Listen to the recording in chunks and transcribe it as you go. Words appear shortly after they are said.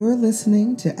You're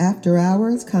listening to After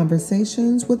Hours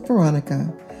Conversations with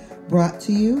Veronica, brought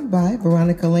to you by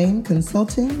Veronica Lane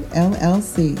Consulting,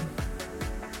 LLC.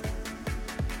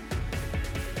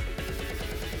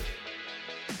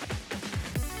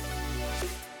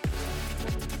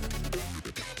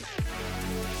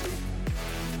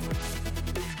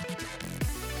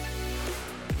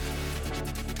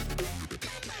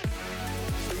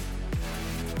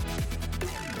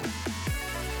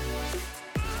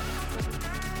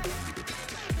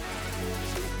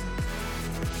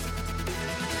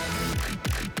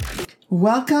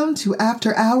 Welcome to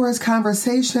After Hours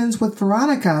Conversations with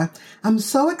Veronica. I'm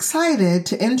so excited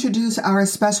to introduce our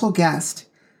special guest.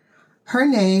 Her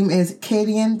name is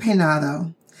Kadian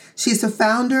Peinado. She's the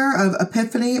founder of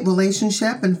Epiphany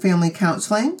Relationship and Family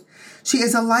Counseling. She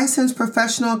is a licensed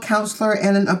professional counselor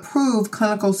and an approved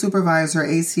clinical supervisor,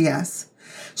 ACS.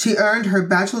 She earned her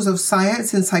Bachelor's of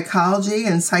Science in Psychology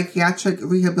and Psychiatric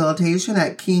Rehabilitation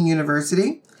at Kean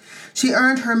University. She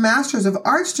earned her Master's of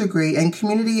Arts degree in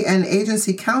Community and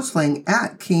Agency Counseling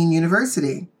at Kean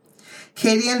University.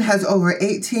 Kadian has over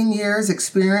 18 years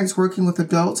experience working with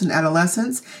adults and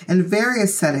adolescents in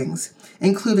various settings,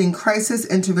 including crisis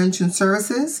intervention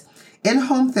services,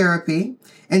 in-home therapy,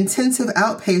 intensive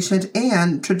outpatient,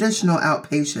 and traditional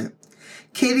outpatient.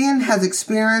 Kadian has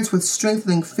experience with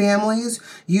strengthening families,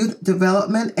 youth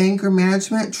development, anger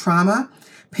management, trauma,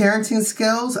 parenting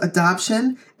skills,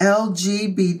 adoption,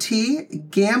 LGBT,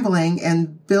 gambling,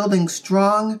 and building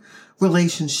strong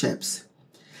relationships.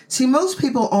 See, most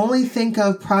people only think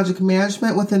of project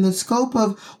management within the scope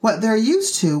of what they're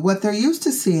used to, what they're used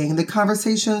to seeing, the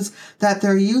conversations that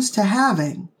they're used to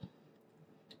having.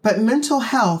 But mental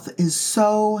health is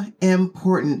so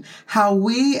important. How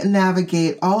we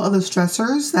navigate all of the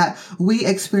stressors that we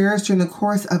experience during the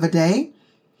course of a day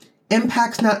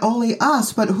impacts not only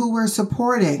us, but who we're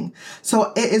supporting.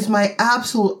 So it is my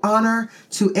absolute honor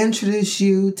to introduce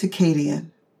you to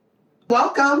Kadian.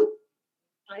 Welcome.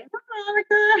 Hi,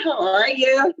 Veronica. How are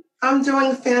you? I'm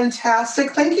doing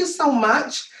fantastic. Thank you so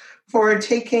much for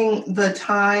taking the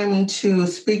time to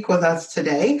speak with us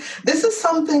today. This is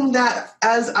something that,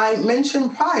 as I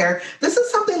mentioned prior, this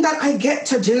is something that I get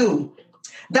to do.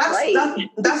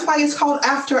 That's why it's called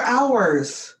After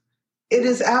Hours. It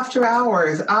is After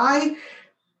Hours. I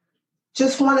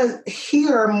just want to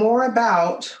hear more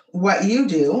about what you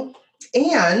do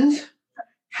and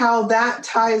how that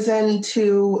ties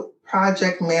into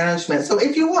project management. So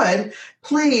if you would,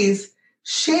 please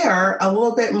share a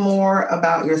little bit more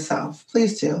about yourself.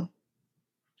 Please do.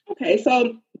 Okay,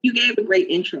 so you gave a great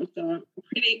intro, so I'm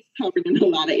pretty covered in a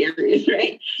lot of areas,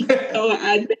 right? So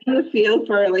I've been in the field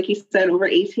for, like you said, over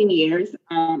 18 years.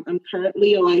 I'm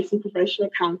currently a licensed professional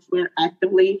counselor,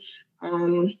 actively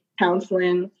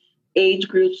counseling age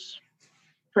groups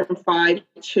from 5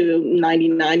 to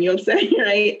 99, you'll say,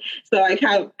 right? So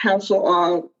I counsel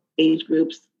all age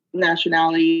groups,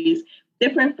 nationalities,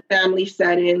 different family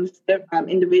settings,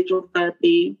 individual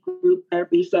therapy, group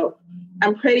therapy. So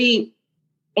I'm pretty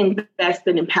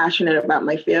invested and passionate about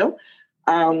my field.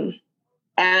 And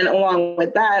along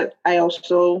with that, I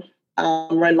also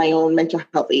run my own mental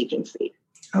health agency.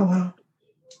 Oh, wow.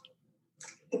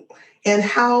 And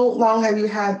how long have you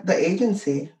had the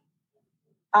agency?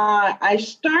 I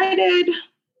started,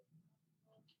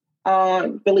 I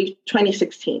believe,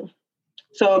 2016.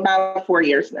 So about 4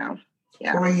 years now.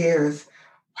 Yeah. 4 years.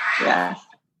 Wow. Yeah.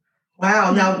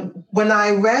 Wow. Now, when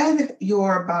I read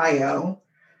your bio,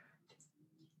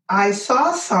 I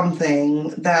saw something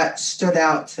that stood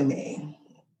out to me.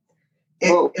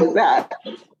 What was that?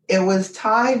 It was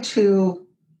tied to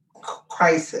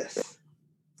crisis.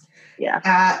 Yeah.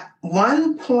 At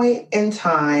one point in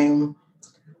time,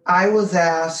 I was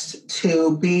asked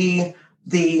to be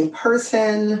the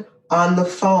person on the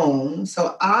phone.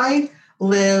 So I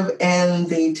live in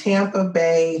the Tampa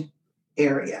Bay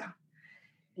area,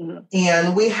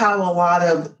 and we have a lot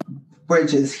of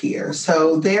bridges here.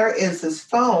 So there is this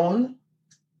phone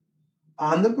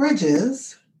on the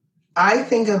bridges. I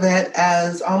think of it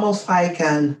as almost like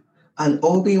an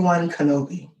Obi-Wan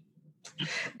Kenobi.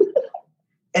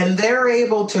 And they're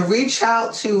able to reach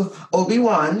out to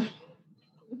Obi-Wan,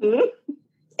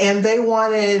 and they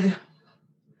wanted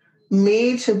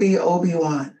me to be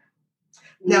Obi-Wan.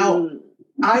 Now,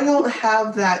 I don't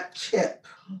have that chip.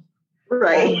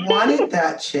 Right. I wanted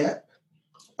that chip,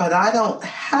 but I don't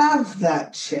have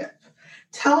that chip.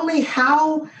 Tell me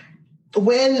how,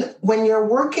 when you're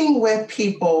working with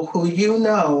people who you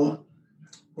know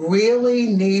really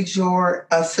need your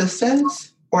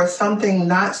assistance or something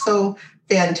not so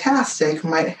fantastic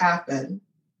might happen,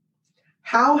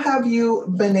 how have you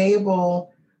been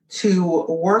able to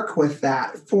work with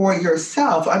that for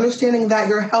yourself, understanding that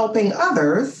you're helping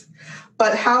others,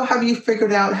 but how have you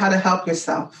figured out how to help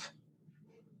yourself?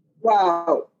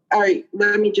 Well, all right,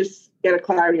 let me just get a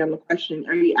clarity on the question.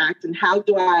 Are you asking, how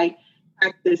do I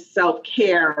practice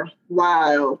self-care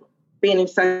while being in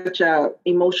such a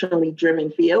emotionally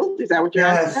driven field? Is that what you're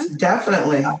asking? Yes,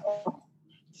 definitely.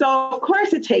 So, of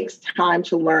course, it takes time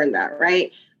to learn that,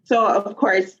 right? So, of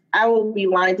course, I will be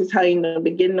lying to tell you in the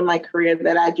beginning of my career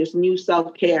that I just knew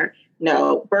self-care.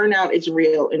 No, burnout is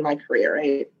real in my career,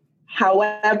 right?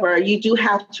 However, you do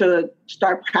have to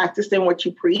start practicing what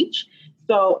you preach.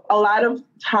 So a lot of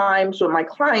times with my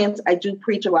clients, I do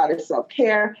preach a lot of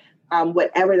self-care,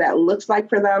 whatever that looks like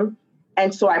for them.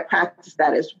 And so I practice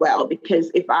that as well,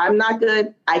 because if I'm not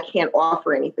good, I can't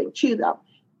offer anything to them.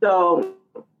 So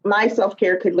my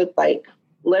self-care could look like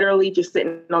literally just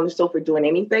sitting on the sofa doing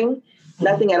anything,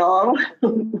 nothing at all,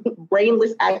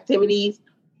 brainless activities,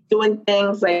 doing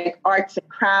things like arts and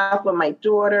craft with my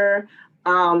daughter.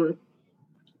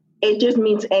 It just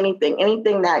means anything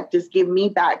that just give me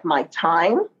back my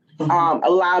time,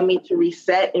 allow me to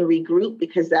reset and regroup,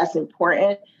 because that's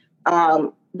important.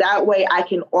 That way I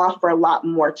can offer a lot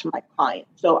more to my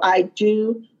clients. So I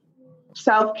do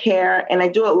self-care, and I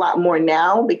do it a lot more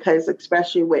now because,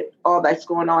 especially with all that's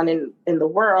going on in the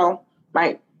world,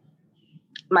 my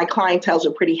clientels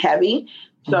are pretty heavy.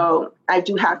 So I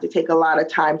do have to take a lot of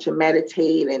time to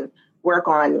meditate and work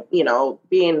on,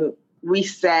 being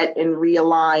reset and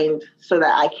realigned so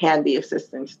that I can be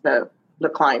assistant to the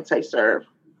clients I serve.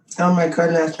 Oh my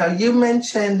goodness. Now you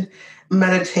mentioned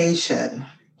meditation.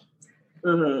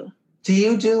 Mm-hmm. Do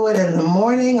you do it in the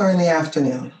morning or in the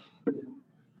afternoon?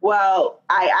 Well,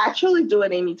 I actually do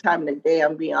it any time of the day,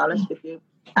 I'm being honest with you.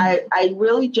 I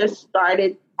really just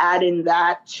started adding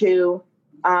that to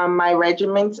my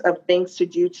regimens of things to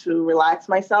do to relax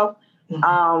myself.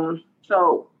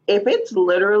 So if it's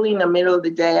literally in the middle of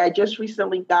the day, I just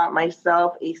recently got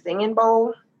myself a singing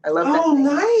bowl. I love that. Oh,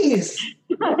 nice.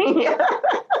 Yeah.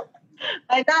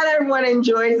 Like, not everyone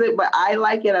enjoys it, but I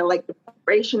like it. I like the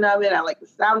vibration of it. I like the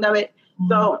sound of it.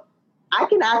 So I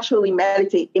can actually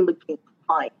meditate in between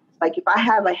clients. Like if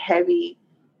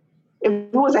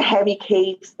it was a heavy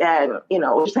case and,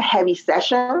 just a heavy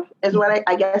session is what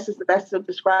I guess is the best to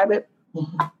describe it.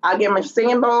 I'll get my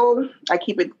singing bowl. I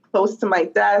keep it close to my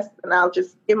desk, and I'll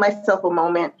just give myself a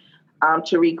moment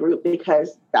to regroup,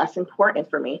 because that's important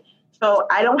for me. So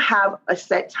I don't have a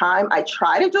set time. I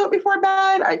try to do it before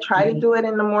bed. I try to do it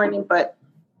in the morning, but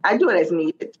I do it as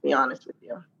needed, to be honest with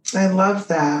you. I love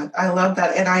that.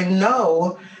 And I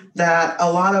know that a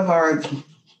lot of our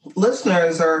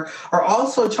listeners are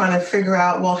also trying to figure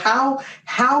out, well,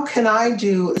 how can I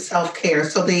do self-care?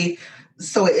 So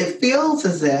it feels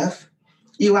as if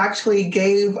you actually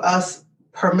gave us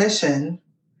permission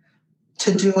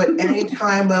to do it any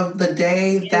time of the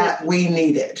day that we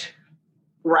need it.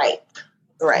 Right.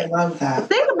 I love that. The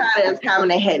thing about it is having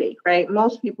a headache, right?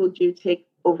 Most people do take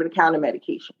over-the-counter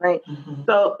medication, right?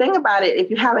 So think about it.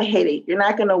 If you have a headache, you're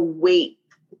not going to wait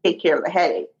to take care of the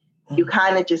headache. You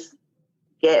kind of just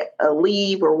get a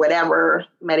leave or whatever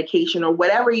medication or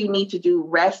whatever you need to do,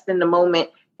 rest in the moment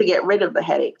to get rid of the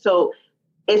headache. So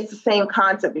it's the same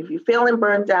concept. If you're feeling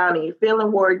burned down and you're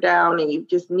feeling wore down and you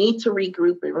just need to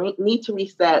regroup and need to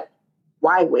reset,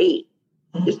 why wait?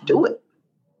 Just do it.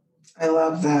 I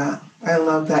love that.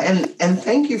 And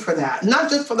thank you for that. Not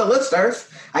just for the listeners.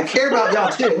 I care about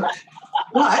y'all too.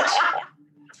 But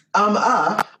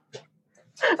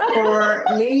for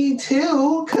me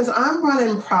too, because I'm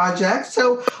running projects.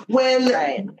 So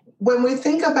when we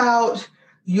think about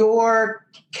your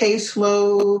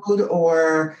caseload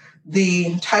or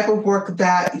the type of work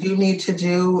that you need to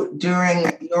do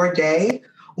during your day,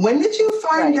 when did you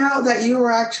find out that you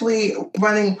were actually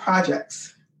running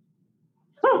projects?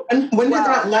 When did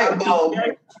that light bulb?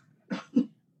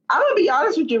 I'm going to be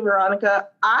honest with you, Veronica.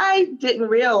 I didn't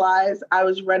realize I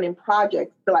was running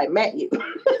projects till I met you.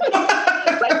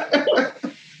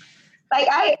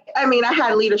 I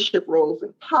had leadership roles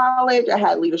in college. I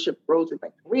had leadership roles in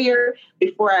my career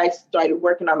before I started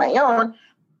working on my own.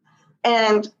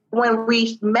 And when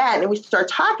we met and we started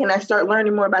talking, I started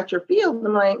learning more about your field.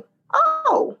 I'm like,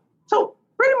 oh, so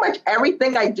pretty much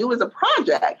everything I do is a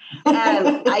project.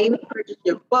 And I even purchased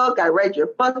your book. I read your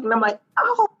book, and I'm like,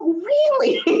 oh,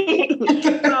 really?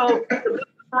 So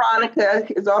Veronica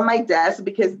is on my desk,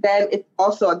 because then it's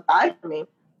also a guide for me.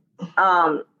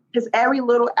 Because every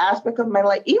little aspect of my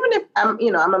life, even if I'm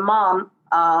a mom,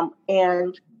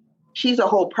 and she's a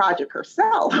whole project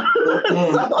herself.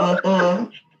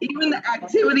 Even the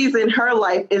activities in her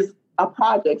life is a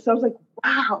project. So I was like,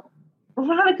 wow,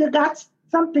 Veronica got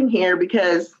something here,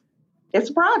 because It's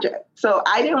a project. So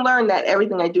I didn't learn that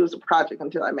everything I do is a project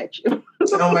until I met you.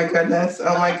 Oh my goodness.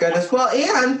 Oh my goodness. Well,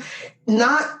 and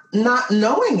not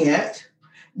knowing it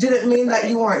didn't mean that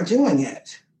you weren't doing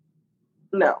it.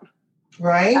 No.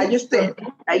 Right? I just didn't.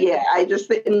 I just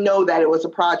didn't know that it was a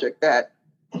project that.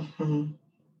 Mm-hmm.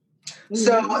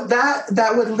 So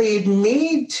that would lead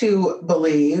me to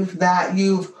believe that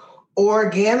you've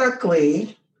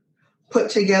organically put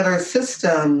together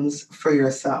systems for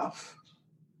yourself.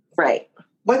 Right.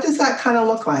 What does that kind of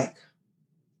look like?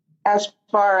 As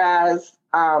far as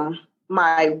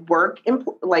my work,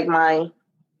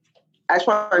 as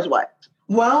far as what?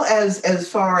 Well, as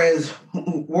far as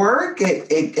work,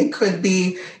 it could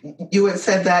be, you had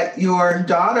said that your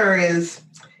daughter is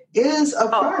a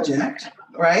project,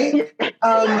 right?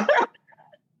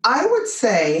 I would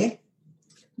say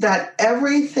that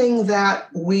everything that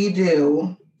we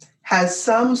do has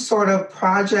some sort of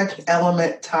project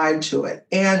element tied to it.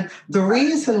 And the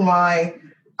reason why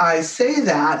I say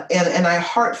that, and I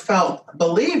heartfelt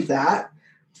believe that,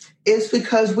 is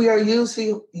because we are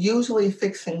usually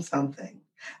fixing something.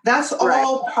 That's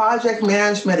all project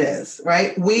management is,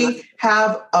 right? We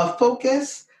have a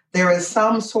focus. There is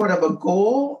some sort of a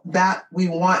goal that we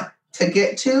want to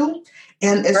get to.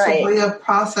 And it's a way of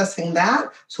processing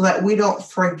that so that we don't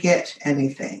forget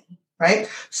anything, right?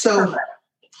 So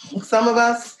some of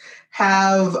us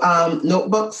have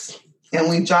notebooks and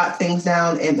we jot things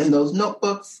down in those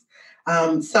notebooks.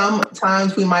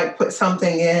 Sometimes we might put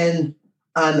something in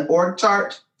an org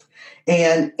chart,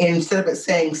 and instead of it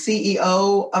saying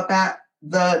CEO up at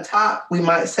the top, we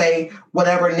might say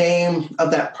whatever name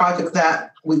of that project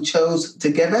that we chose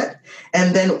to give it,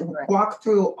 and then walk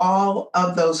through all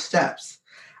of those steps.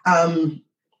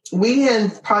 We in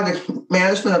project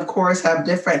management, of course, have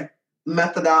different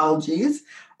methodologies.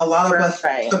 A lot of us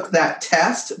took that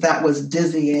test that was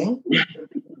dizzying.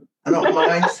 I don't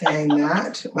mind saying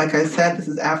that. Like I said, this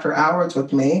is after hours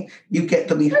with me. You get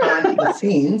the behind the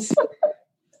scenes.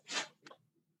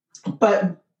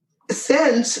 But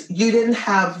since you didn't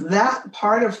have that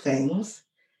part of things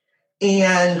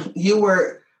and you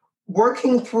were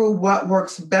working through what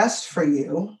works best for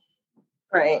you,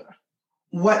 right?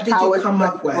 What did you come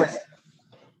up with?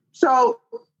 So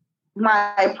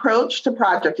my approach to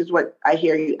project is what I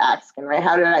hear you asking, right?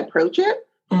 How did I approach it?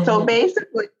 Mm-hmm. So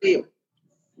basically,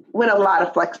 with a lot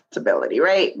of flexibility,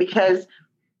 right? Because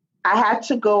I had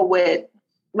to go with,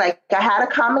 I had a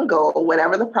common goal,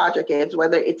 whatever the project is,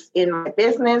 whether it's in my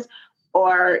business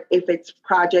or if it's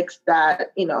projects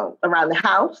that, around the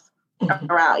house,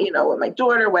 around, with my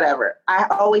daughter, whatever. I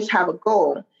always have a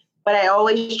goal, but I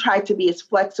always try to be as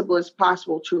flexible as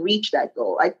possible to reach that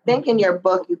goal. I think in your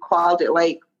book, you called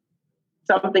it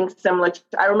something similar.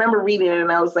 I remember reading it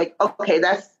and I was like, okay,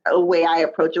 that's a way I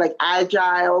approach it,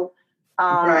 agile.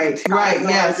 Right.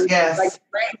 Yes.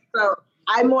 So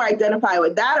I more identify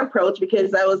with that approach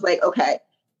because I was like, okay,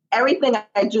 everything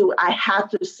I do, I have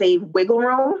to save wiggle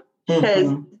room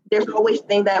because there's always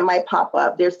things that might pop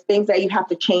up. There's things that you have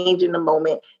to change in the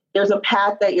moment. There's a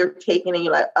path that you're taking and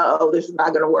you're like, oh, this is not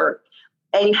going to work.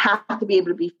 And you have to be able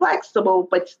to be flexible,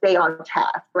 but stay on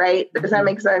task, right? Does that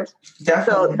make sense?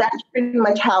 Definitely. So that's pretty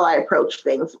much how I approach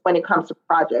things when it comes to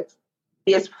projects.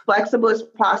 Be as flexible as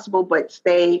possible, but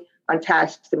stay on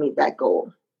task to meet that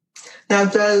goal. Now,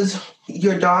 does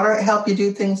your daughter help you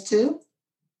do things too?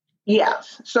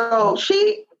 Yes. So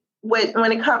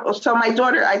when it comes, so my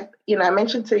daughter, I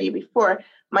mentioned to you before,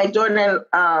 my daughter,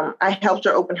 I helped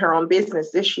her open her own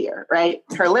business this year, right?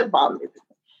 Her lip balm business.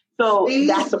 So please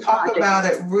that's a project. Talk about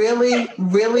it really,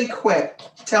 really quick.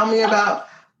 Tell me about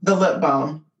the lip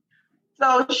balm.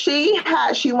 So she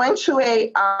went to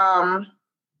a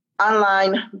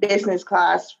online business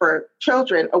class for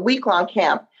children, a week-long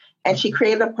camp, and she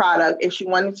created a product and she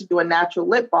wanted to do a natural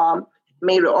lip balm,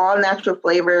 made it all natural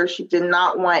flavors. She did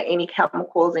not want any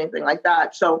chemicals, anything like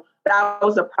that. So that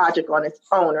was a project on its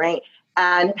own, right?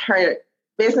 And her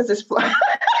business is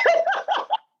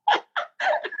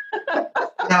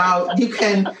Now you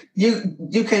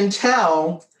can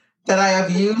tell that I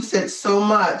have used it so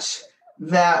much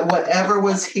that whatever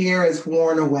was here is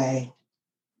worn away.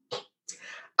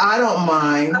 I don't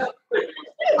mind.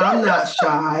 I'm not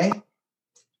shy.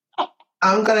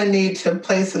 I'm going to need to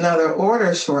place another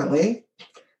order shortly.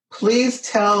 Please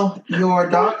tell your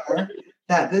daughter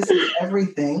that this is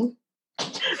everything.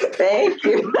 Thank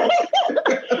you.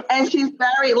 And she's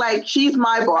very she's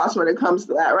my boss when it comes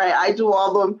to that, right? I do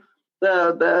all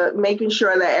the making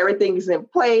sure that everything is in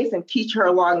place and teach her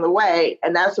along the way.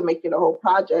 And that's what makes it a whole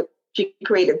project. She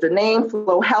created the name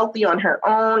Flow Healthy on her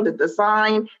own, the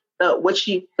design,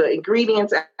 the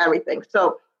ingredients, everything.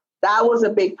 So that was a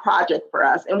big project for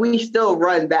us. And we still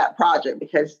run that project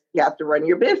because you have to run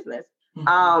your business.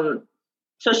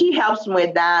 So she helps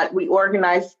with that. We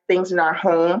organize things in our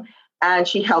home and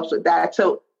she helps with that.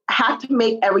 So I have to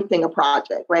make everything a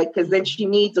project, right? Because then she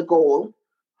needs a goal.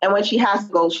 And when she has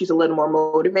a goal, she's a little more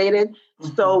motivated.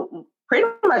 So pretty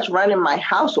much running my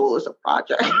household is a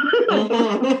project.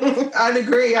 I'd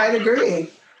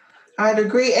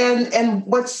agree. And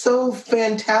what's so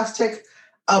fantastic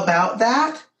about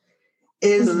that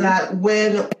is that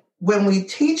when we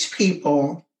teach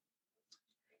people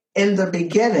in the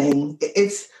beginning,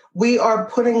 we are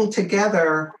putting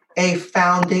together a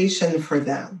foundation for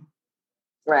them.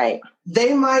 Right.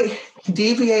 They might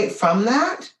deviate from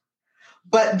that,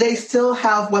 but they still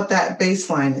have what that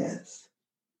baseline is.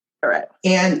 Correct.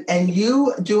 And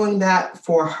you doing that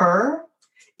for her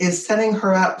is setting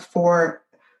her up for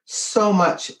so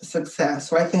much success.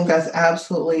 So I think that's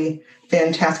absolutely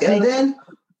fantastic. And then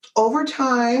over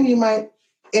time, you might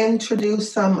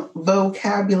introduce some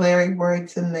vocabulary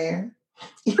words in there.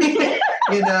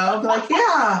 Like,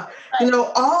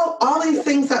 all these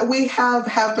things that we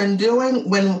have been doing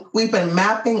when we've been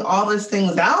mapping all these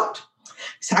things out.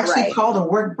 It's actually called a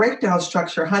work breakdown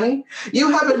structure, honey.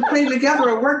 You have been putting together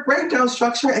a work breakdown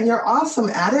structure and you're awesome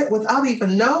at it without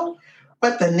even know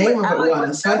what the name of it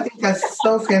was. So I think that's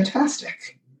so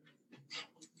fantastic.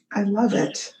 I love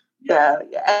it. Yeah.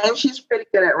 And she's pretty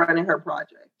good at running her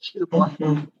project. She's a boss.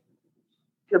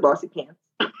 She's a bossy pants.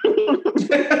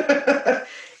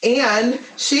 And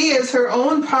she is her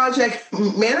own project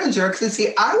manager. Because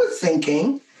see, I was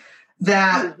thinking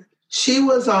that she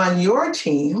was on your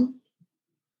team,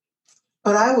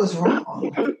 but I was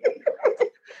wrong.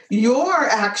 You're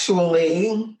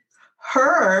actually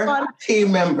her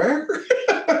team member.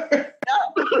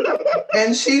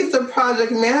 And she's the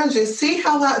project manager. See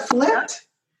how that flipped?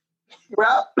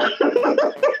 Well,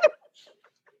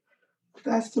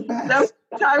 that's the best.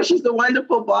 Sometimes she's a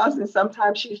wonderful boss, and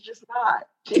sometimes she's just not.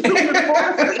 She's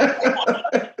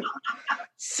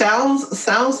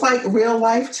sounds like real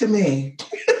life to me.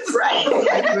 Right.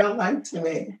 Like real life to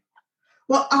me.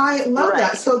 Well, I love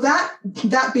that. So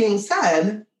that being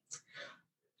said,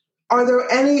 are there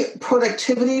any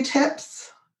productivity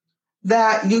tips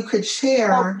that you could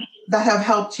share that have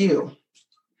helped you?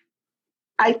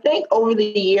 I think over the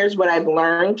years, what I've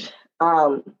learned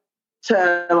to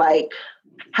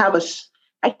have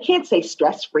I can't say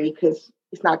stress-free because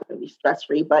it's not going to be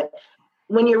stress-free, but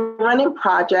when you're running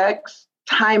projects,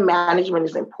 time management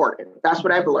is important. That's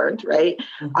what I've learned, right?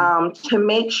 To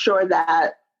make sure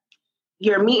that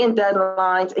you're meeting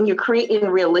deadlines and you're creating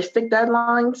realistic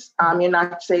deadlines. You're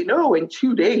not saying, no, in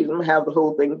 2 days, I'm going to have the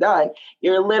whole thing done.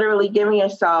 You're literally giving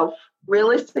yourself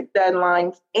realistic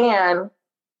deadlines and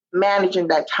managing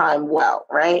that time well,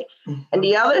 right? And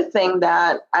the other thing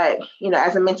that I,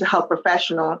 as a mental health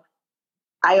professional,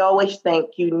 I always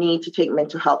think you need to take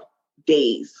mental health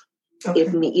days. Okay.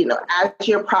 If as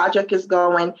your project is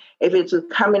going, if it's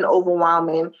becoming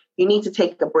overwhelming, you need to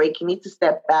take a break. You need to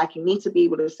step back. You need to be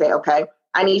able to say, okay,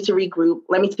 I need to regroup.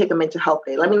 Let me take a mental health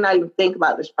day. Let me not even think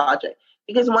about this project.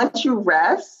 Because once you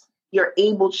rest, you're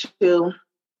able to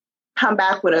come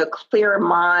back with a clearer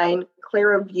mind,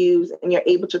 clearer views, and you're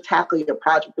able to tackle your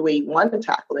project the way you want to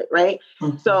tackle it, right?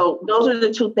 So those are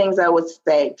the two things I would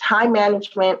say: time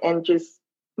management and just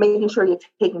making sure you're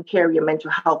taking care of your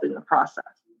mental health in the process.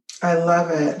 I love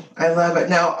it.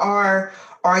 Now,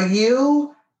 are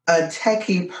you a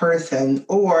techie person,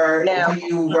 or do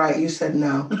you? Right, you said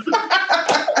no.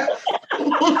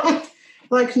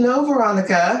 Like, no,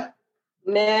 Veronica.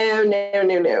 No.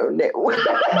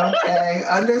 Okay,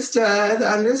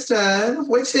 understood.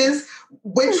 Which is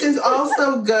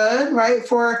also good, right?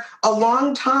 For a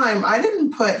long time, I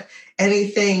didn't put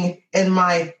anything in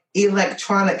my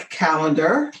electronic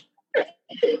calendar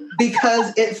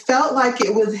because it felt like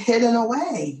it was hidden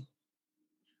away.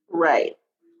 Right.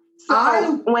 So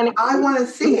I want to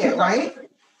see it, right?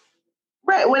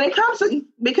 Right. When it comes to,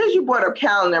 because you brought up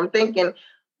calendar, I'm thinking,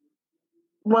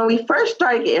 when we first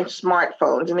started getting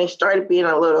smartphones and they started being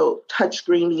a little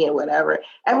touchscreeny and whatever,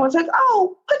 everyone's like,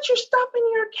 oh, put your stuff in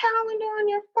your calendar on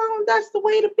your phone. That's the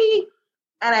way to be.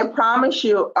 And I promise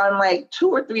you, on like 2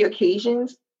 or 3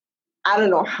 occasions, I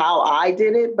don't know how I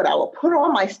did it, but I will put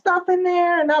all my stuff in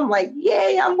there and I'm like,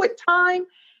 yay, I'm with time.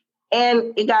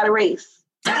 And it got erased.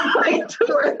 I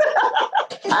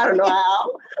don't know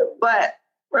how, but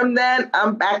from then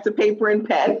I'm back to paper and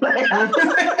pen.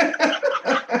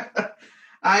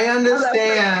 I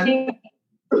understand.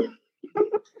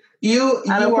 You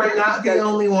are not the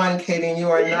only one, Katie. You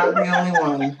are not the only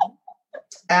one.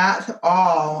 At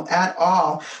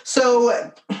all.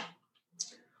 So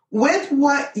With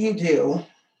what you do,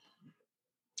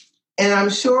 and I'm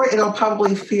sure it'll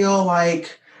probably feel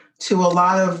like to a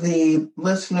lot of the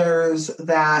listeners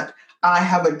that I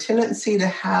have a tendency to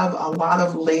have a lot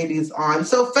of ladies on.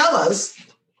 So fellas,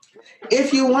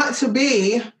 if you want to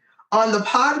be on the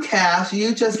podcast,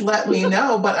 you just let me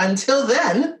know. But until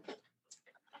then,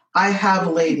 I have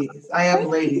ladies.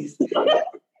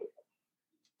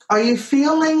 Are you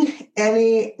feeling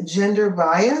any gender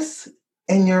bias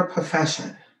in your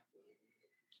profession?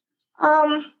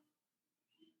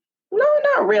 No,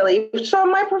 not really. So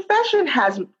my profession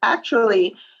has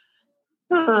actually,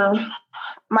 my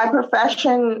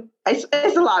profession is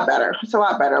a lot better. It's a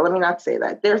lot better. Let me not say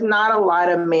that. There's not a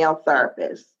lot of male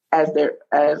therapists as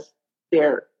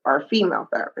there are female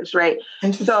therapists, right?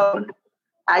 So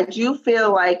I do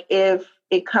feel like if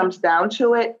it comes down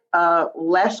to it,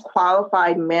 less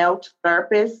qualified male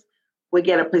therapists would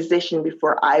get a position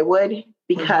before I would,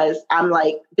 because I'm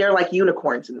like, they're like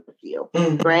unicorns in the field,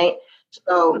 right?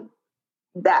 So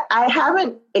that I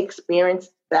haven't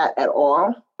experienced that at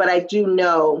all, but I do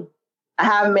know I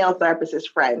have male therapists as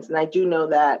friends, and I do know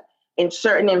that in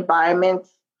certain environments,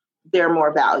 they're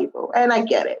more valuable. And I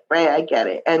get it, right? I get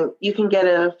it. And you can get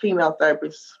a female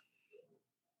therapist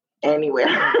anywhere,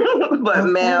 but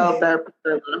male therapists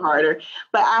are a little harder.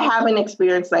 But I haven't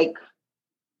experienced like,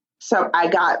 so I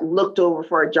got looked over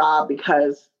for a job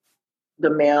because the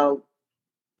male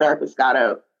therapist got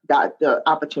the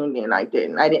opportunity and I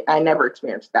didn't. I never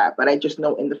experienced that, but I just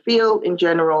know in the field in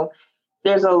general,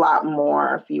 there's a lot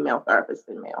more female therapists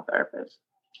than male therapists.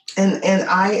 And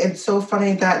it's so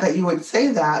funny that you would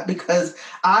say that, because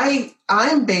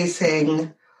I'm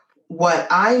basing what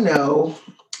I know.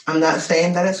 I'm not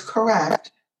saying that it's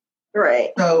correct.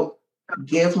 Right. So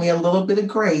give me a little bit of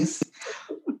grace.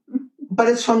 But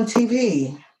it's from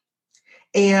TV.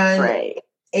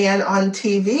 And on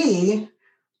TV,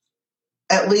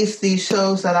 at least these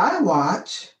shows that I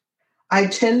watch, I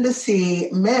tend to see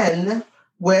men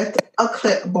with a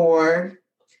clipboard.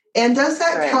 And does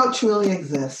that couch really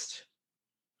exist?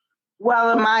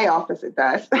 Well, in my office, it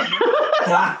does.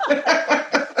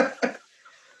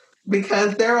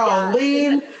 Because they're all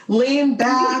lean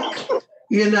back,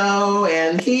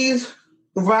 and he's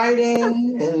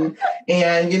writing and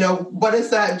what is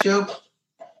that joke?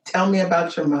 Tell me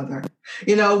about your mother.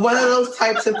 One of those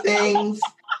types of things.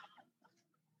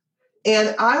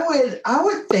 And I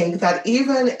would think that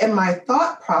even in my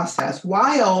thought process,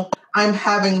 while I'm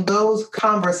having those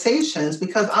conversations,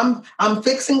 because I'm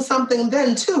fixing something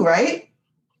then too, right?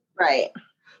 Right.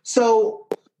 So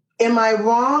am I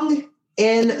wrong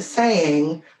in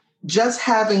saying just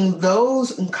having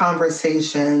those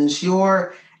conversations,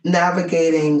 you're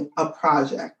navigating a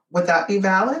project? Would that be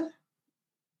valid?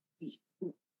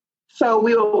 So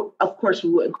we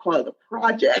wouldn't call it a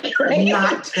project, right?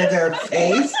 Not to their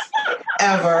face,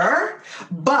 ever.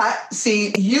 But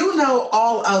see,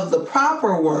 all of the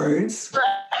proper words.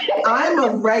 Right. I'm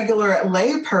a regular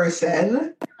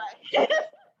layperson. Right.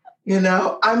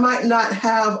 I might not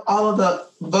have all of the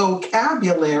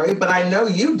vocabulary, but I know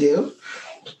you do.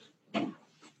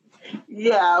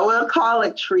 Yeah, we'll call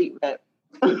it treatment.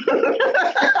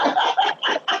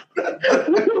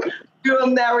 You'll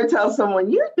never tell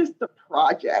someone you're just a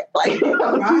project.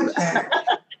 Project.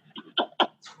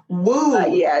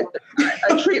 Woo. Yeah,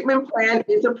 a treatment plan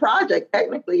is a project.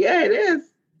 Technically, yeah, it is.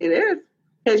 It is,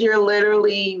 because you're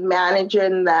literally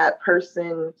managing that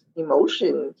person's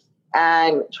emotions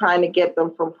and trying to get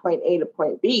them from point A to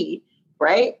point B.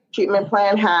 Right? Treatment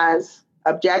plan has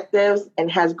objectives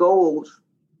and has goals.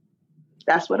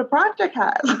 That's what a project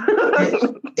has.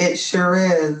 It sure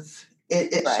is.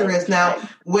 It sure is. Now,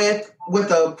 with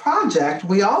a project,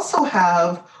 we also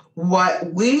have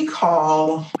what we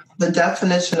call the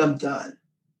definition of done.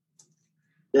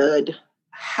 Good.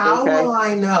 How will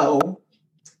I know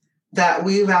that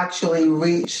we've actually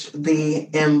reached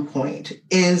the end point?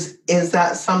 Is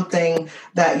that something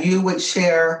that you would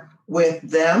share with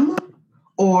them?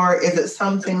 Or is it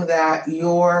something that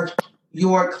your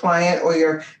client or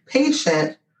your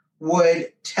patient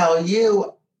would tell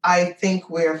you, I think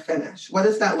we're finished? What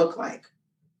does that look like?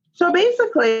 So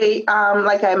basically,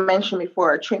 like I mentioned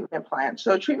before, a treatment plan.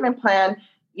 So a treatment plan,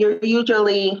 you're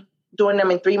usually doing them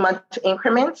in 3-month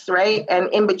increments, right?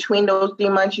 And in between those 3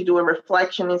 months, you do a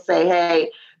reflection and say,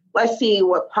 hey, let's see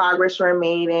what progress we're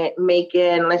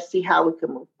making. Let's see how we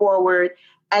can move forward.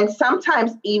 And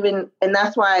sometimes even, and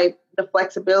that's why the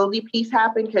flexibility piece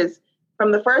happened, because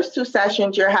from the first 2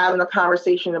 sessions, you're having a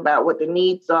conversation about what the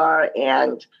needs are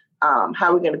and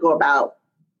how we're going to go about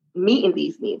meeting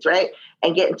these needs, right?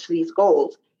 And getting to these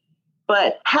goals.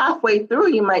 But halfway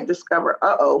through, you might discover,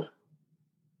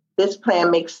 this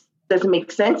plan doesn't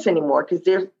make sense anymore because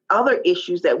there's other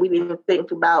issues that we didn't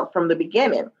think about from the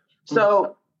beginning.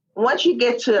 So once you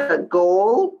get to a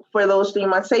goal for those 3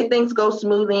 months, say things go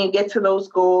smoothly and you get to those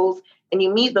goals and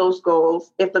you meet those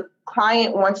goals, if the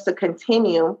client wants to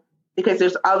continue because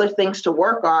there's other things to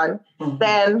work on,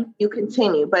 then you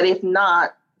continue. But if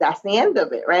not, that's the end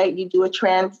of it, right? You do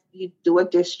a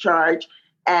discharge,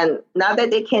 and not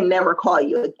that they can never call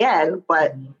you again,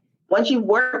 but once you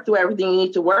work through everything you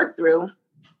need to work through,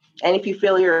 and if you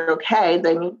feel you're okay,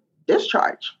 then you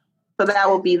discharge. So that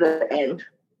will be the end.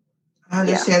 I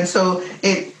understand.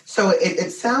 Yeah. So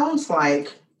it sounds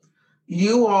like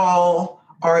you all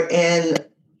are in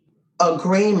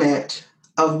agreement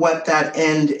of what that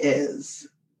end is.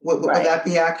 Would that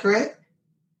be accurate?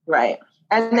 Right.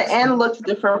 And the end looks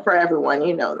different for everyone.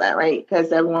 You know that, right?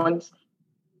 Because everyone's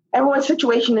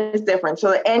situation is different.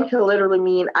 So the end could literally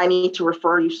mean I need to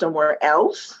refer you somewhere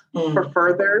else for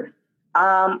further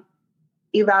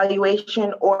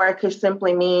evaluation, or it could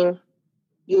simply mean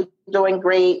you're doing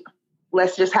great.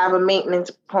 Let's just have a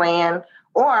maintenance plan,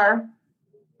 or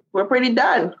we're pretty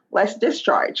done. Let's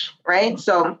discharge, right?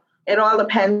 So it all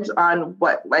depends on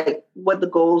what the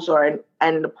goals are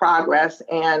and the progress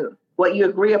and what you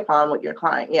agree upon with your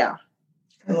client. Yeah.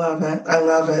 I love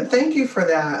it. Thank you for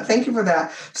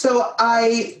that. So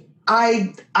I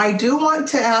do want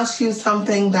to ask you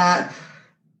something that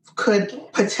could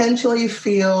potentially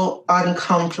feel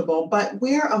uncomfortable, but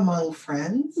we're among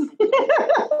friends.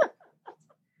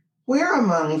 We're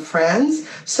among friends.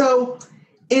 So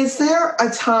is there a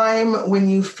time when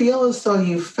you feel as though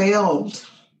you failed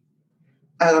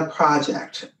at a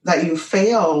project, that you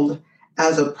failed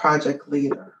as a project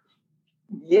leader?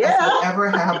 Yeah. Has that ever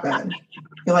happened?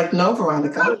 You're like, no,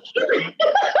 Veronica.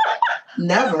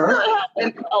 Never.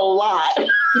 A lot.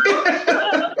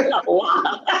 A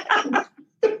lot.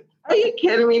 Are you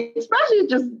kidding me? Especially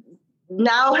just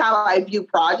now how I view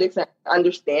projects and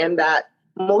understand that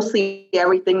mostly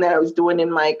everything that I was doing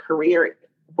in my career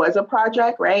was a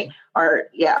project, right?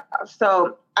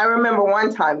 So I remember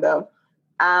one time though,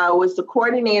 I was the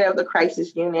coordinator of the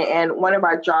crisis unit, and one of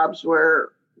our jobs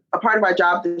a part of our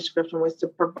job description was to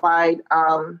provide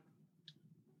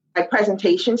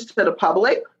presentations to the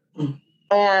public.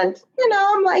 And,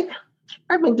 I'm like,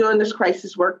 I've been doing this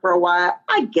crisis work for a while.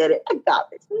 I get it. I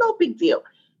got this. No big deal.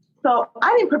 So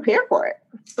I didn't prepare for it.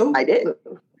 I didn't.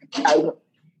 I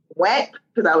went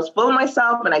because I was full of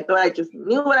myself and I thought I just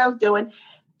knew what I was doing.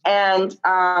 And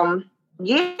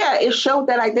it showed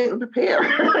that I didn't prepare.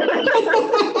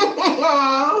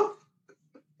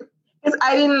 Because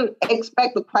I didn't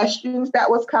expect the questions that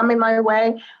was coming my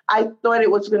way. I thought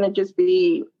it was going to just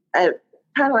be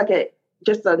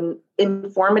just an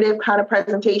informative kind of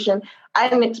presentation. I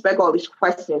didn't expect all these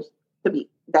questions to be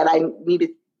that I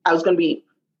was going to be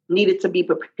needed to be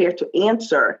prepared to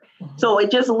answer. So it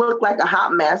just looked like a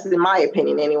hot mess, in my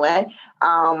opinion, anyway.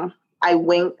 I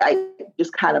winked. I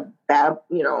just kind of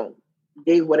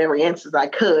gave whatever answers I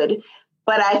could,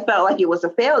 but I felt like it was a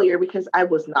failure because I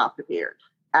was not prepared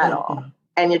at all,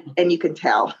 and you can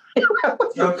tell.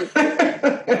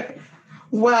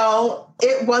 Well,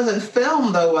 it wasn't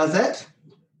filmed, though, was it?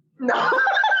 No.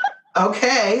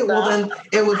 Okay. No. Well, then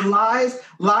it was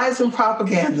lies and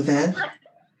propaganda. Then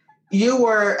you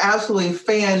were absolutely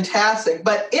fantastic.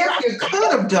 But if you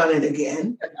could have done it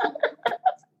again,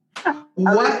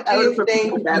 what do you think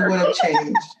you would have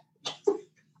changed?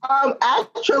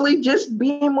 Actually, just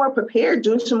being more prepared,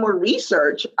 doing some more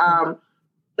research.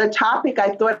 The topic,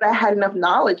 I thought I had enough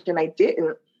knowledge, and I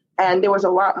didn't. And there was a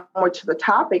lot more to the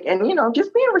topic. And,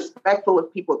 just being respectful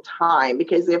of people's time,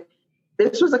 because if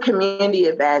this was a community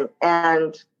event,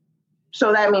 and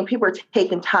so that means people are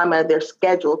taking time out of their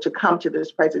schedule to come to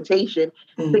this presentation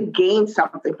to gain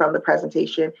something from the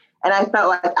presentation. And I felt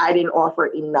like I didn't offer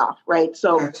enough, right?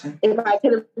 So if I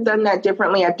could have done that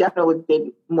differently, I definitely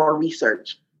did more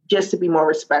research just to be more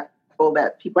respectful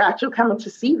that people are actually coming to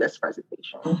see this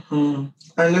presentation.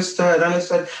 Understood.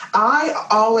 I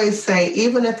always say,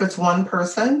 even if it's one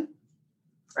person,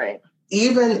 right?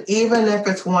 Even if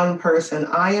it's one person,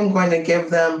 I am going to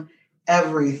give them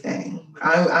everything.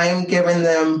 I am giving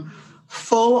them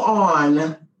full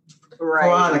on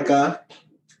Veronica,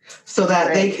 so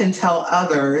that they can tell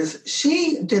others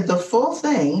she did the full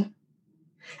thing,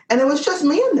 and it was just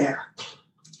me in there.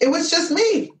 It was just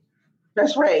me.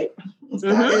 That's right.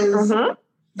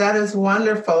 That is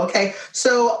wonderful. Okay,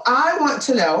 so I want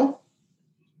to know,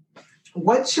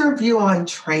 what's your view on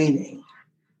training?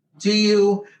 Do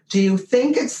you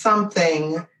think it's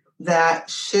something that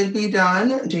should be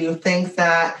done? Do you think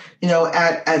that,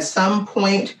 at some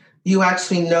point you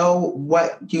actually know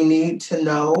what you need to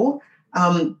know?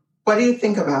 What do you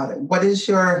think about it? What is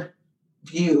your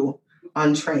view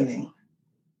on training?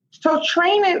 So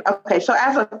training, okay, so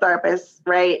as a therapist,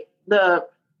 right,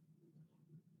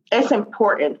 it's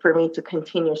important for me to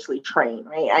continuously train,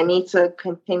 right? I need to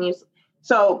continue.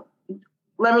 So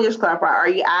let me just clarify. Are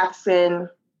you asking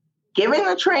giving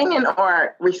the training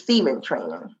or receiving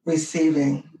training?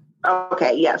 Receiving.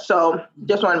 Okay, yeah. So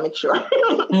just want to make sure.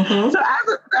 Mm-hmm. So as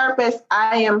a therapist,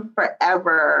 I am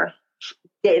forever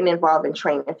getting involved in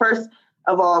training. First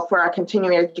of all, for our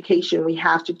continuing education, we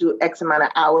have to do X amount of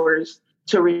hours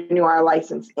to renew our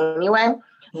license anyway.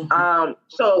 Mm-hmm.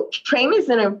 So training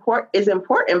is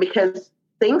important because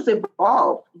things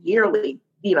evolve yearly.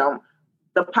 You know,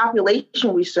 the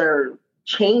population we serve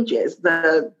changes,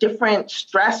 the different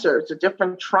stressors, the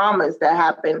different traumas that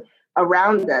happen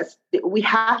around us. We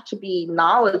have to be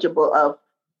knowledgeable of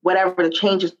whatever the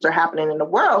changes are happening in the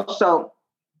world. So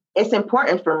it's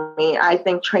important for me. I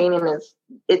think training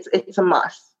it's a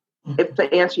must. Mm-hmm. If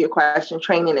to answer your question,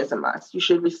 training is a must. You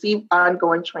should receive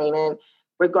ongoing training,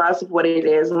 regardless of what it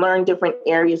is. Learn different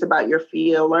areas about your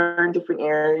field, learn different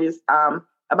areas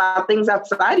about things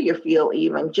outside of your field,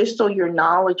 even just so you're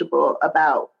knowledgeable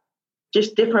about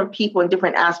just different people and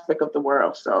different aspects of the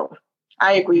world. So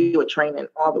I agree with training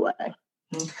all the way.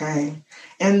 Okay.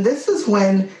 And this is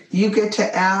when you get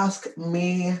to ask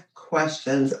me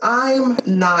questions. I'm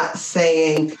not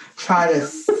saying try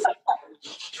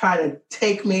to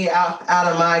take me out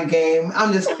of my game.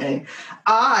 I'm just kidding.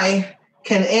 I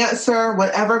can answer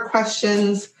whatever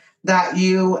questions that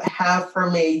you have for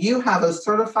me. You have a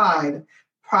certified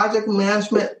project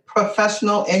management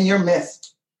professional in your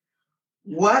midst.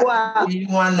 What do you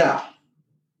want to know?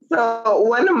 So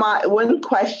one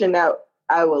question that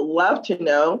I would love to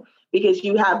know, because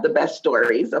you have the best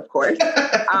stories, of course,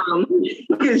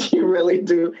 because you really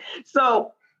do.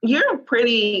 So you're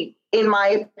pretty, in my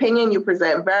opinion, you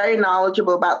present very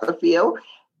knowledgeable about the field.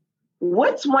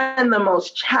 What's one of the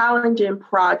most challenging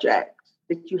projects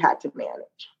that you had to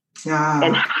manage?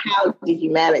 And how did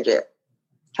you manage it?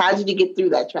 How did you get through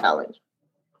that challenge?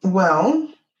 Well,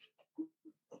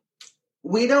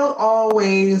 we don't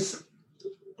always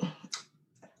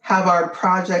have our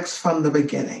projects from the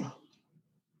beginning.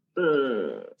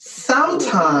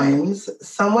 Sometimes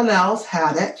someone else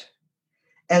had it,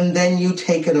 and then you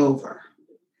take it over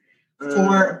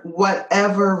for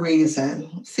whatever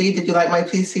reason. See, did you like my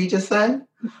PC just then?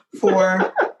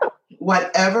 For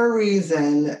whatever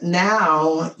reason,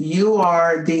 now you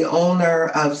are the owner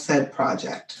of said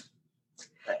project.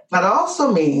 That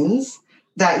also means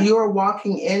that you are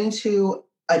walking into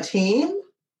a team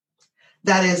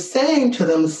that is saying to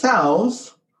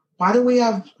themselves, why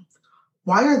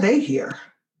are they here?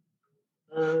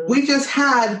 We just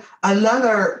had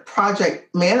another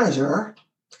project manager.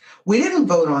 We didn't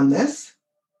vote on this.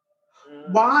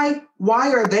 Why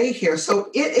are they here? So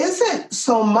it isn't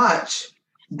so much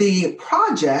the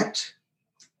project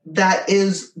that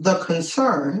is the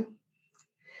concern.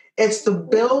 It's the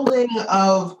building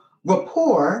of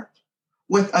rapport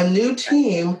with a new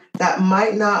team that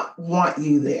might not want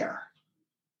you there.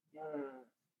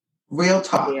 Real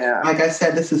talk. Yeah. Like I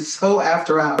said, this is so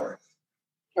after hours.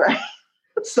 Right.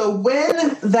 So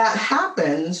when that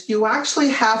happens, you actually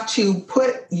have to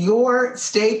put your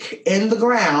stake in the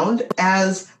ground,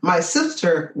 as my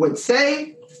sister would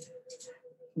say,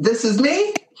 this is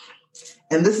me,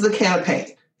 and this is a can of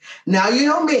paint. Now, you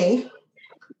know me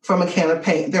from a can of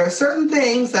paint. There are certain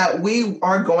things that we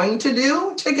are going to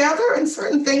do together and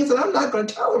certain things that I'm not going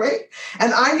to tolerate.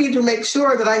 And I need to make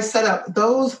sure that I set up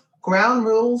those ground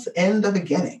rules in the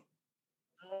beginning.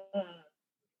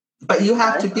 But you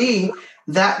have to be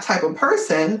that type of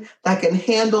person that can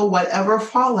handle whatever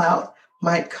fallout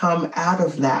might come out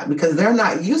of that, because they're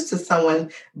not used to someone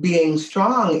being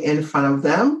strong in front of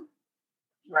them.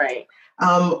 Right.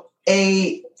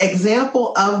 A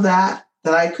example of that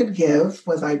I could give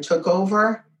was I took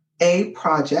over a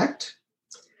project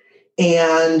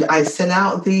and I sent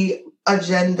out the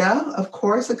agenda, of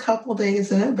course, a couple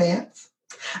days in advance.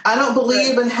 I don't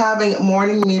believe in having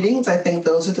morning meetings. I think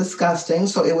those are disgusting.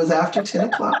 So it was after 10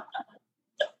 o'clock.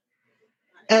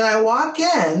 And I walk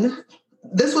in.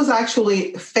 This was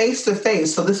actually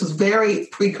face-to-face. So this was very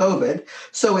pre-COVID.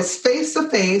 So it's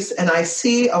face-to-face, and I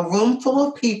see a room full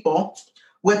of people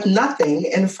with nothing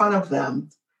in front of them.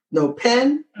 No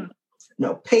pen,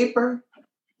 no paper,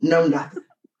 no nothing.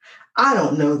 I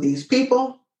don't know these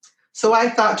people. So I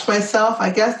thought to myself, I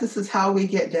guess this is how we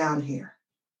get down here.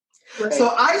 Right. So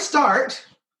I start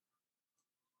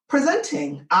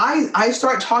presenting. I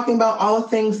start talking about all the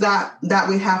things that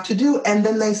we have to do. And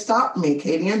then they stop me,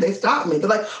 Katie, and they stop me. They're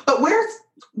like, but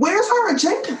where's our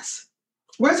agendas?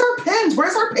 Where's our pens?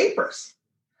 Where's our papers?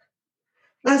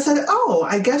 And I said, oh,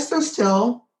 I guess they're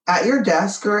still at your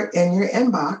desk or in your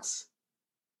inbox.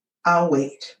 I'll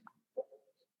wait.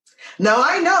 Now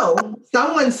I know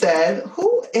someone said,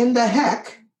 who in the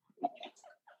heck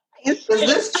does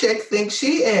this chick think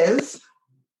she is?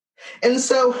 And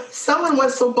so someone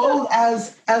was so bold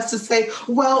as to say,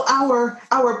 well,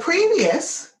 our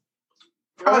previous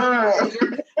project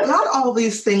got all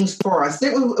these things for us.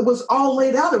 It was all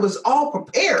laid out. It was all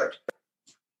prepared.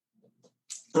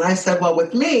 And I said, well,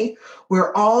 with me,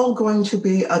 we're all going to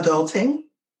be adulting.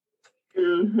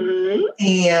 Mm-hmm.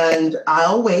 And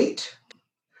I'll wait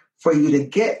for you to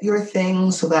get your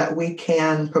things so that we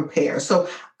can prepare. So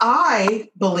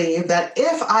I believe that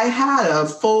if I had a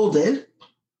folded,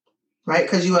 right,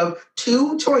 because you have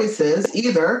two choices,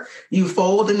 either you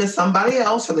fold into somebody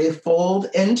else or they fold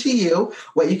into you.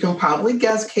 What you can probably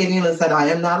guess, Katie, is that I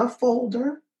am not a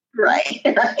folder. Right.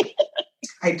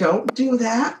 I don't do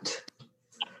that.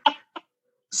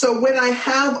 So when I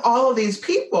have all of these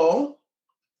people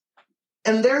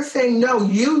and they're saying, no,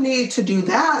 you need to do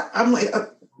that, I'm like,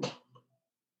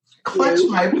 clutch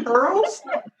my pearls.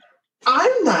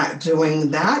 I'm not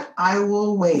doing that. I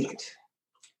will wait.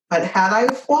 But had I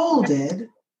folded,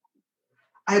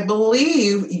 I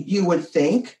believe you would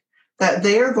think that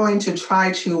they are going to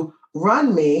try to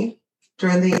run me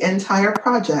during the entire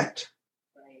project.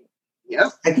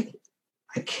 Yep. I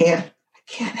can't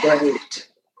have it.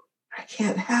 I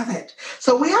can't have it.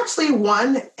 So we actually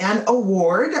won an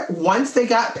award once they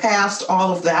got past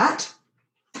all of that.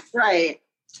 Right.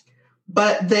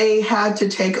 But they had to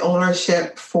take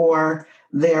ownership for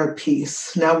their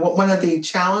piece. Now, one of the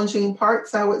challenging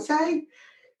parts, I would say,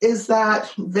 is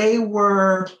that they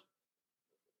were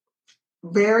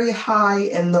very high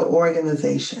in the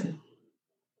organization.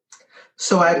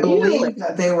 So I believe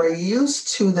that they were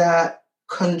used to that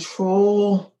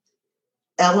control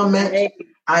element.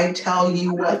 I tell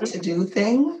you what to do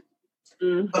thing.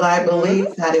 But I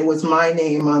believe that it was my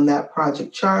name on that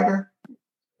project charter.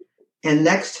 And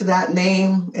next to that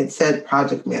name, it said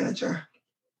project manager.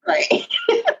 Right.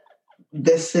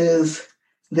 This is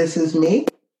me.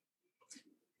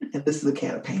 And this is a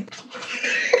can of paint.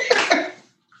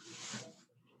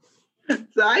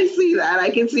 So I see that.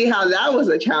 I can see how that was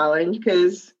a challenge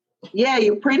because, yeah,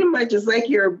 you pretty much, it's like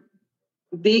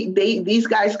these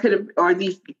guys could have, or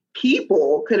these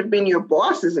people could have been your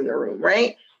bosses in the room,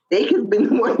 right? They could have been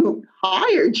the one who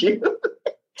hired you.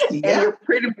 Yeah. And you're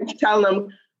pretty much telling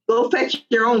them, go fetch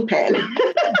your own pen.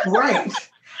 Right.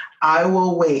 I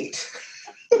will wait.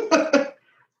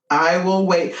 I will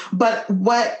wait. But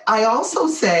what I also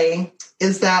say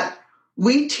is that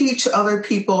we teach other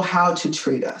people how to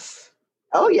treat us.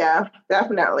 Oh, yeah,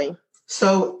 definitely.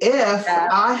 So if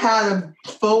I had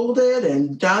folded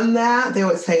and done that, they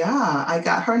would say, I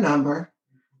got her number.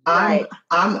 I'm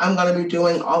going to be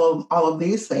doing all of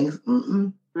these things.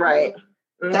 Mm-mm. Right.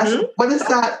 Mm-hmm. What is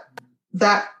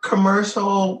that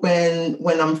commercial when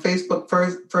Facebook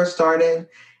first started,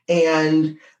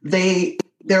 and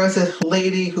there was a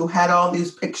lady who had all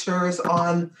these pictures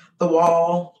on the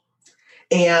wall,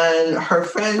 and her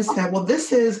friend said, well,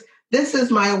 this is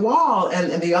my wall.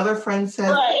 And the other friend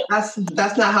said, right.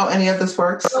 That's not how any of this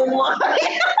works.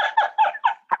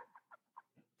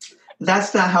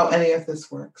 That's not how any of this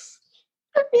works.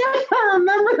 Yeah, I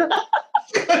remember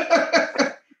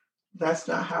that. That's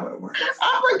not how it works.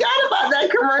 I forgot about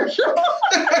that commercial.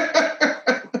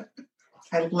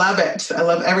 I love it. I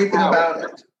love everything about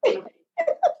it.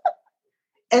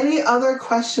 Any other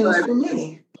questions for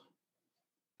me?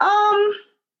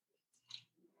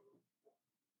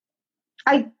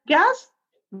 I guess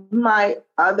my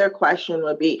other question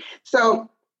would be, so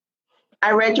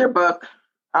I read your book,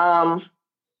 The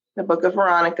Book of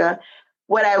Veronica.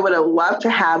 What I would have loved to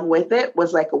have with it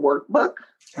was like a workbook,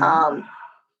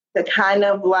 to kind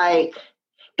of like,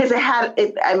 because it had,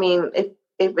 I mean,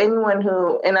 if anyone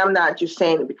who, and I'm not just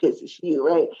saying it because it's you,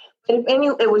 right?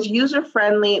 It was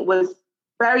user-friendly, it was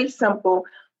very simple,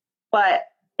 but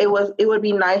it would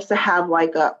be nice to have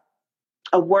like a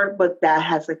workbook that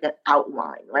has like an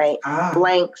outline, right?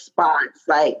 Blank spots,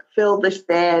 like fill this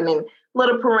in, and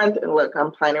little parentheses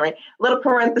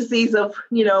of,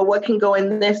 what can go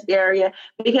in this area.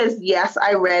 Because yes,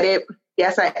 I read it.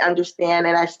 Yes, I understand.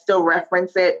 And I still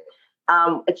reference it,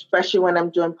 especially when I'm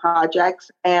doing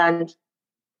projects. And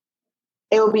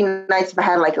it would be nice if I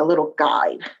had like a little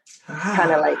guide,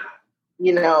 kind of like,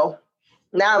 now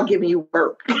I'm giving you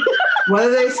work. What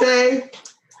do they say?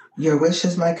 Your wish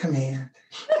is my command.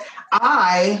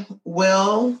 I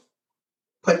will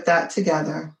put that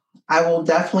together. I will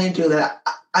definitely do that.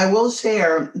 I will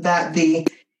share that the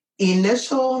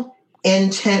initial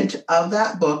intent of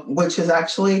that book, which is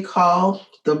actually called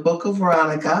The Book of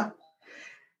Veronica,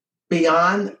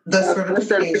 beyond the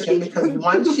certification, because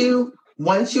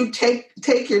once you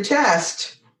take your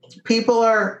test, people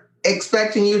are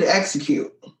expecting you to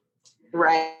execute.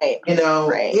 Right.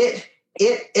 Right.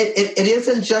 It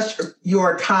isn't just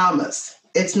your commas.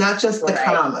 It's not just the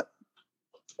commas.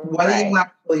 What are you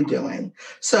actually doing?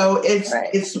 So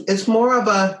it's more of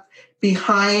a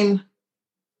behind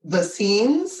the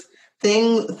scenes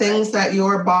things that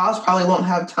your boss probably won't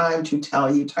have time to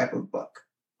tell you type of book.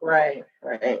 Right.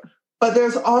 But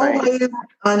there's always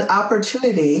an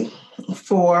opportunity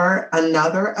for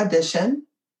another edition,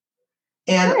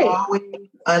 and always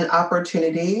an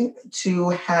opportunity to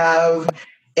have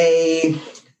a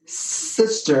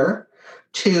sister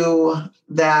to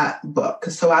that book.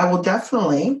 So I will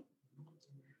definitely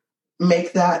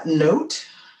make that note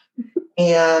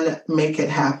and make it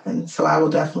happen. So I will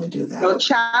definitely do that. So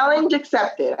challenge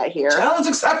accepted, I hear. Challenge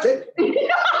accepted.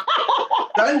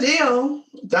 Done deal.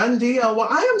 Well,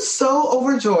 I am so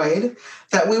overjoyed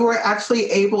that we were actually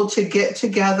able to get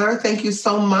together. Thank you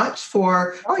so much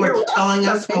for telling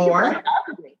us more.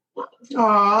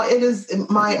 Oh, it is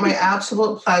my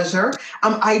absolute pleasure.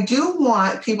 I do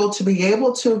want people to be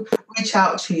able to reach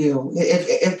out to you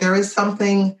if there is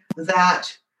something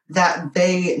that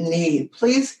they need.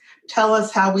 Please tell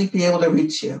us how we'd be able to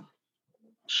reach you.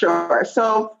 Sure.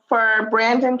 So for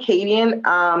Brandon Kadian,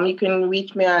 you can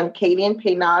reach me on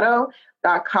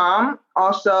kadianpeynado.com.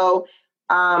 Also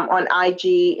on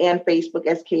IG and Facebook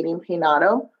as Kadian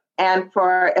Peynado. And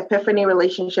for Epiphany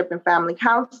Relationship and Family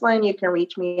Counseling, you can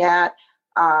reach me at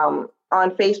on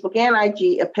Facebook and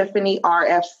IG, Epiphany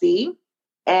RFC,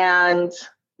 and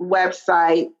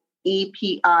website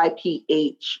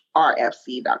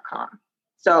epiphrfc.com.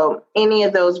 So any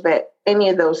of those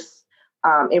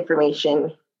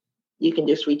information, you can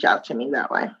just reach out to me that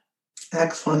way.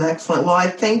 Excellent. Well, I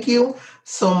thank you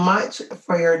so much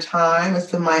for your time.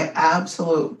 It's been my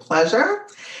absolute pleasure.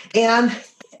 And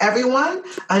everyone,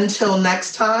 until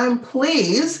next time,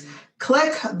 please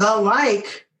click the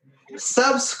like,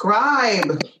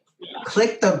 subscribe,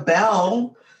 click the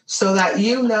bell so that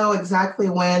you know exactly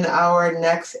when our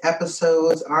next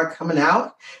episodes are coming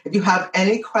out. If you have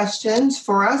any questions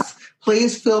for us,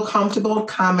 please feel comfortable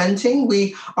commenting.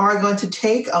 We are going to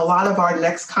take a lot of our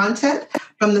next content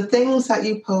from the things that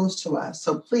you pose to us.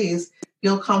 So please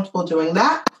feel comfortable doing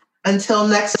that. Until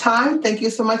next time, thank you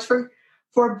so much for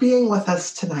being with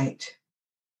us tonight.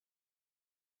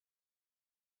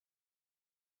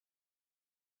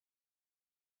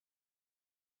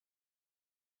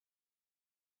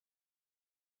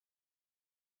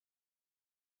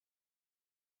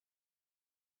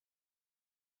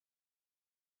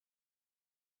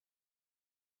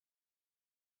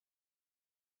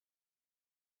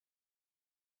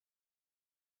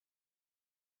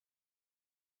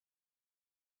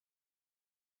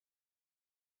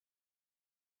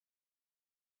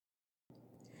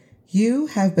 You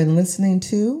have been listening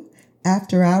to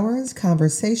After Hours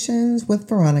Conversations with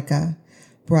Veronica,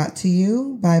 brought to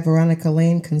you by Veronica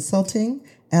Lane Consulting,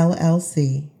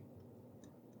 LLC.